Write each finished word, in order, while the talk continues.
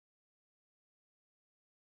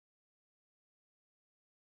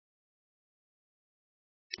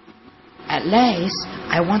At last,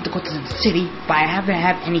 I want to go to the city, but I haven't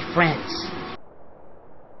had any friends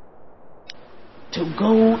to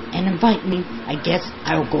go and invite me. I guess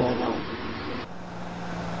I'll go alone.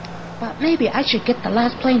 But maybe I should get the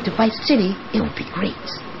last plane to Vice City. It would be great.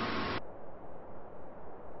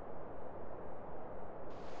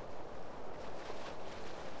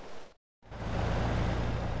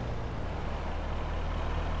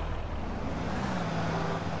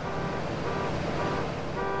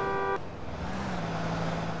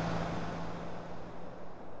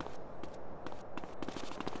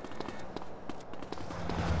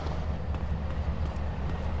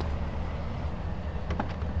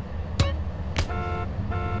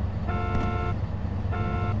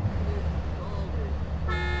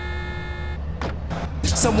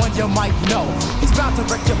 Someone you might know. He's bound to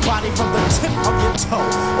wreck your body from the tip of your toe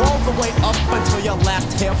all the way up until your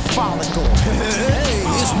last hair follicle. Hey,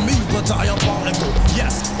 it's me, the diabolical.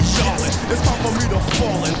 Yes, Charlotte, it's time for me to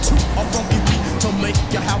fall into a funky beat to make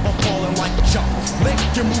you have a ballin' like jump. Make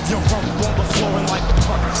you move your rump on the floor and like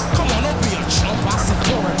pump. Come on, don't be a chump. I said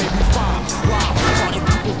 4 and maybe 5. Wow, party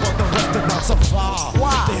people, but the rest did not survive.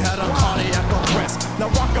 Wow. They had a cardiac arrest.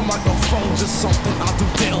 Now rockin' microphones is something I do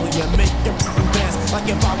daily and make your people dance like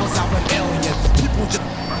if I was out an alien. People just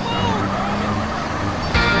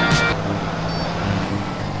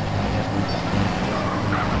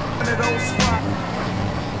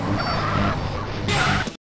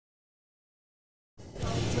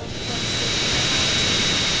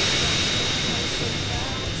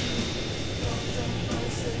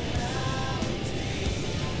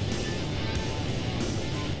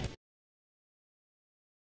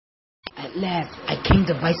At last, I came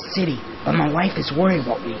to Vice City, but my wife is worried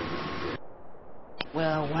about me.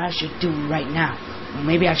 Well, what I should do right now? Well,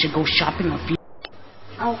 maybe I should go shopping or feed.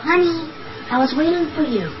 Oh, honey, I was waiting for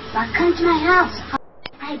you. Well, come to my house.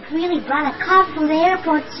 I really brought a car from the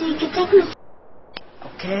airport so you could take me.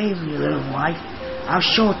 Okay, my little wife. I'll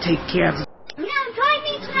sure take care of it. Now drive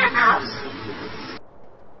me to my house.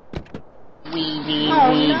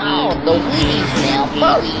 No, the Luigi's now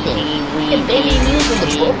busted. If any news of the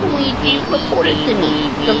broken Luigi, report it to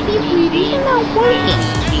me, because these Luigi's are not working.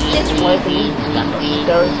 That's why the Luigi's got no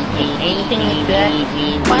stars, anything like that.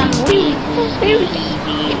 But I'm really seriously,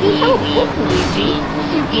 if you have a broken Luigi,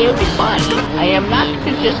 you get everybody. I am not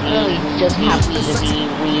just happy to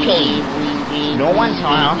be paid. No one's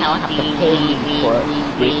around, I'll have to pay you for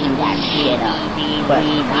breaking that shit up. But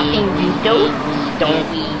nothing you do, don't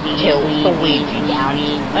tilt the Luigi down,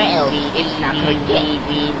 or else it's not gonna get.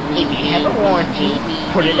 If you have a warranty,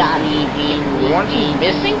 put it on. If your warranty's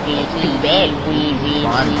missing, it's too bad.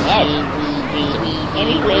 On that.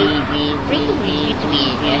 Anyway, bring the Luigi to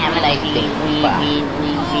me and have a nice day. Bye.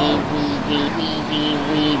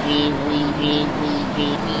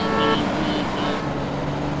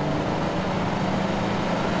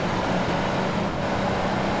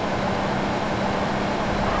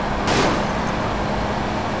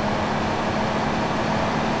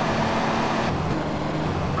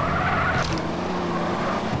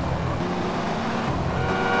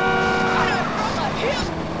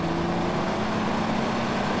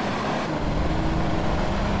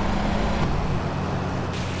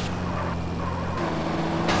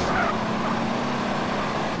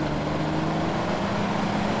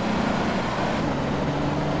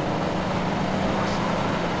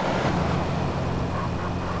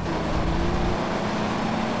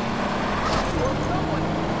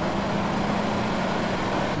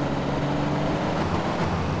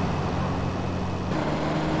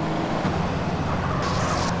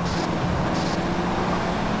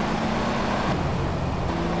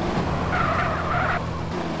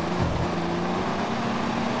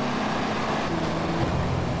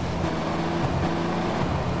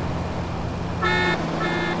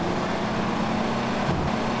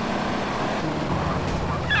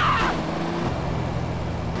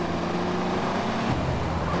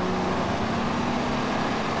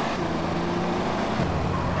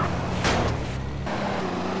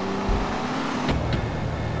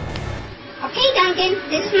 Duncan,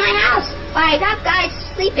 this is my house. Well, I got guys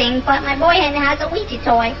sleeping, but my boy has a Ouija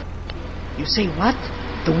toy. You say what?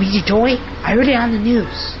 The Ouija toy? I heard it on the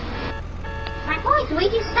news. My boy's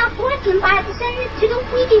Ouija stopped working, but I had to send it to the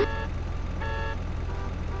Ouija.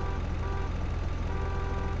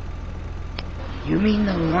 You mean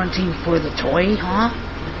the warranty for the toy, huh?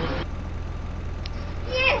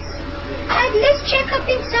 Yes. Let's check up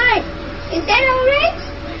inside. Is that alright?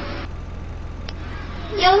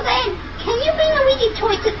 Yo then, can you bring a Ouija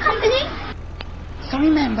toy to the company? Sorry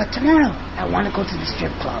man, but tomorrow I want to go to the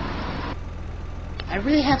strip club. I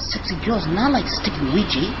really have sexy girls, not like Sticky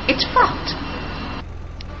Luigi. It's fucked.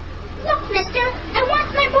 Look, mister, I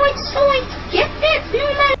want my boy's toys. Get this, no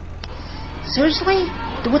matter. Seriously?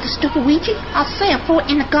 With the stupid Luigi? I'll say I throw it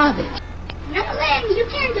in the garbage. No, Len, you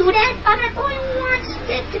can't do that. But my boy wants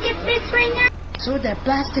to get fixed right now. So that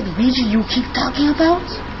blasted Luigi you keep talking about?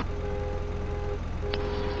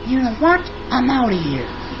 You know what? I'm out of here.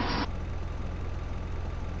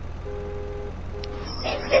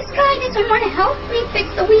 Since this guy doesn't want to help me fix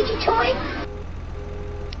the Ouija toy,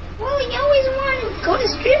 well, he always wanted to go to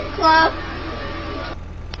strip club.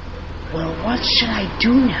 Well, what should I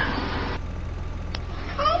do now?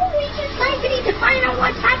 Call Ouija Company to find out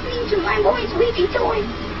what's happening to my boy's Ouija toy.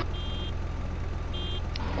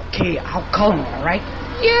 Okay, I'll call him, alright?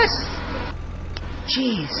 Yes.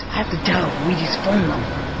 Jeez, I have to dial Luigi's phone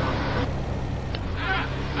number.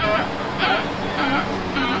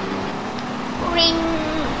 Ring.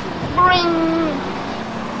 Ring.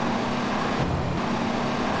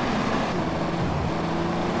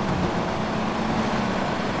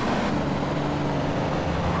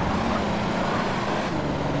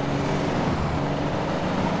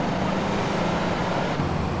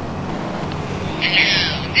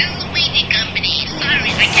 Hello, this is Luigi Company. Sorry,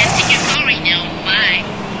 I can't take your call right now. Bye.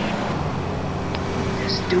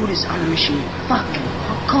 This dude is on the machine. Fuck him.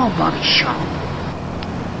 I'll call Bobby Shaw.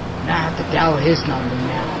 Now I have to dial his number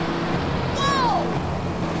now.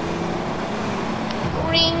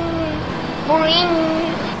 Ring. Ring.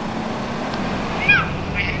 No,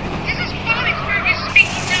 this is Bobby Burger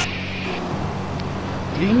speaking to.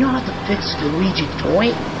 Do you know how to fix the Luigi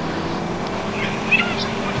toy? We don't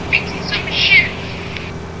support fixing some shit.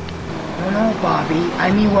 No, Bobby.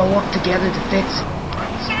 I mean, we'll work together to fix it.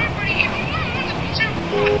 Sorry, buddy, if you want to pizza,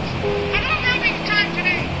 I'm not having time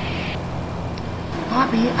today.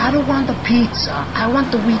 Bobby, I don't want the pizza. I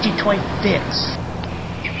want the Luigi toy fixed.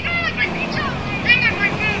 If you don't like my pizza, hang on my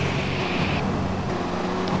phone.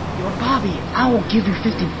 Yo, Bobby, I will give you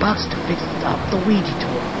 $50 to fix up the Luigi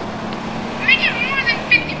toy. Make it more than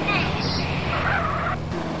 $50.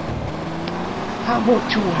 How about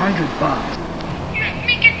 $200? Yeah,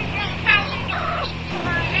 make it $1,000.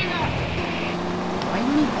 Hang on. Why do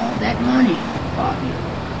you need all that money, Bobby?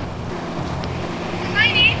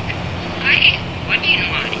 What do you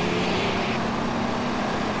want?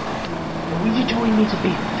 The Luigi toy needs to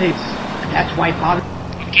be fixed. And that's why, Bobby.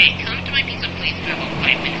 Okay, come to my pizza place for about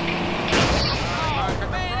 5 minutes.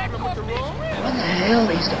 Where the hell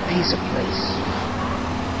is the pizza place?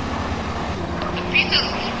 The pizza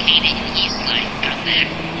is located in the east side, out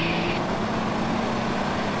there.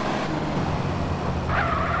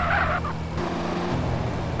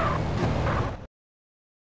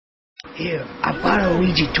 Here, I bought a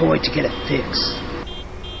Luigi toy to get it fixed.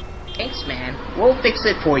 Thanks, man. We'll fix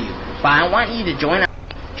it for you. But I want you to join us.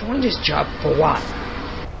 Join this job for what?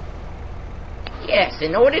 Yes,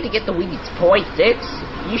 in order to get the Luigi's toy fixed,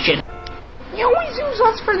 you should. You always use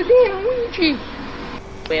us for the damn Luigi.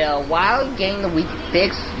 Well, while getting the Luigi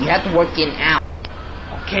fixed, you have to work in hours.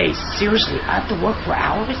 Okay, seriously, I have to work for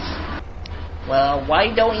hours? Well,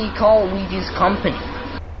 why don't you call Luigi's Company?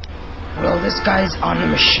 Well, this guy's on the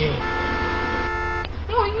machine.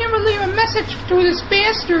 No, you never leave a message to this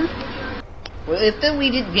bastard. Well, if the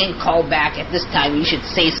Luigi didn't call back at this time, you should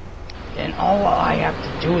say so. Then all I have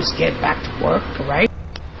to do is get back to work, right?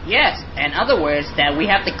 Yes, in other words, that we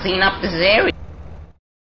have to clean up this area.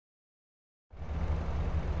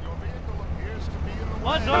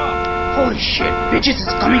 What's up? Holy shit, bitches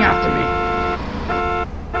is coming after me.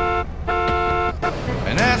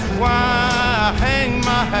 And that's why I hang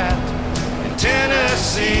my hat in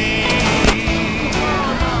Tennessee.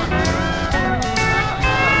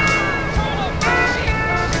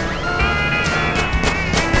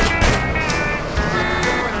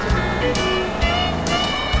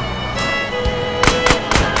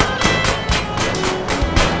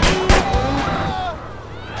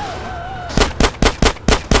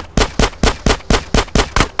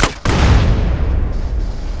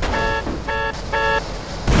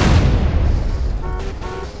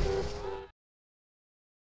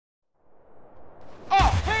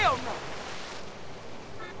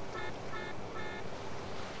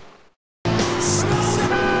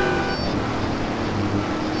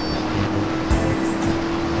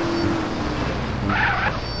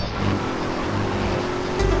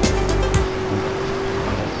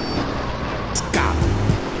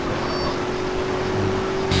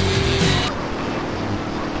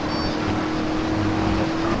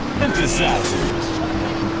 Synthesizers.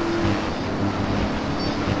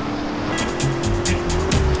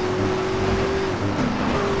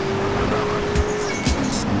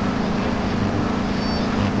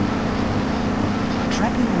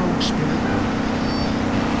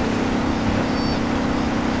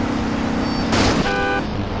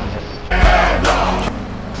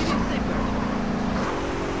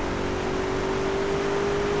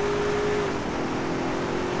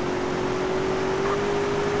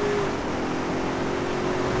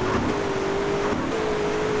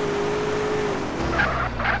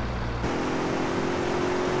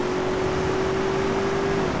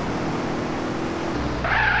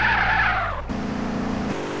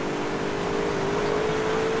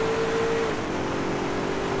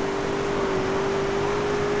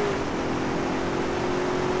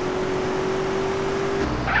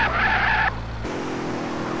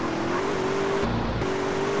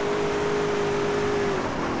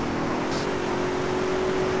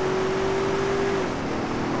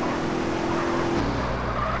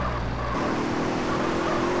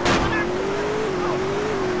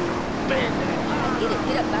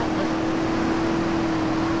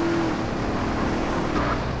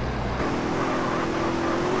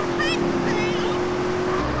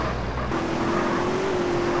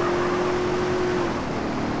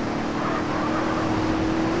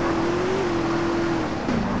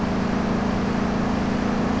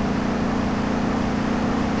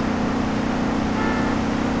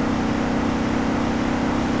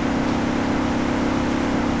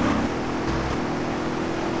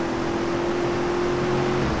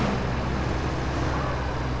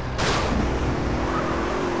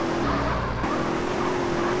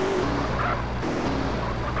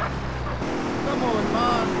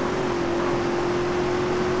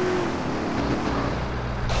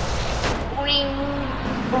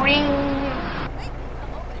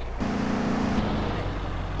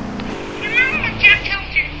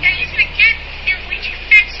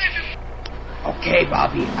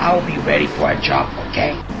 I'll be ready for a job,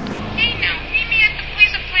 okay? Hey now, meet me at the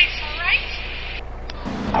Blazer place, alright?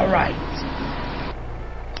 Alright,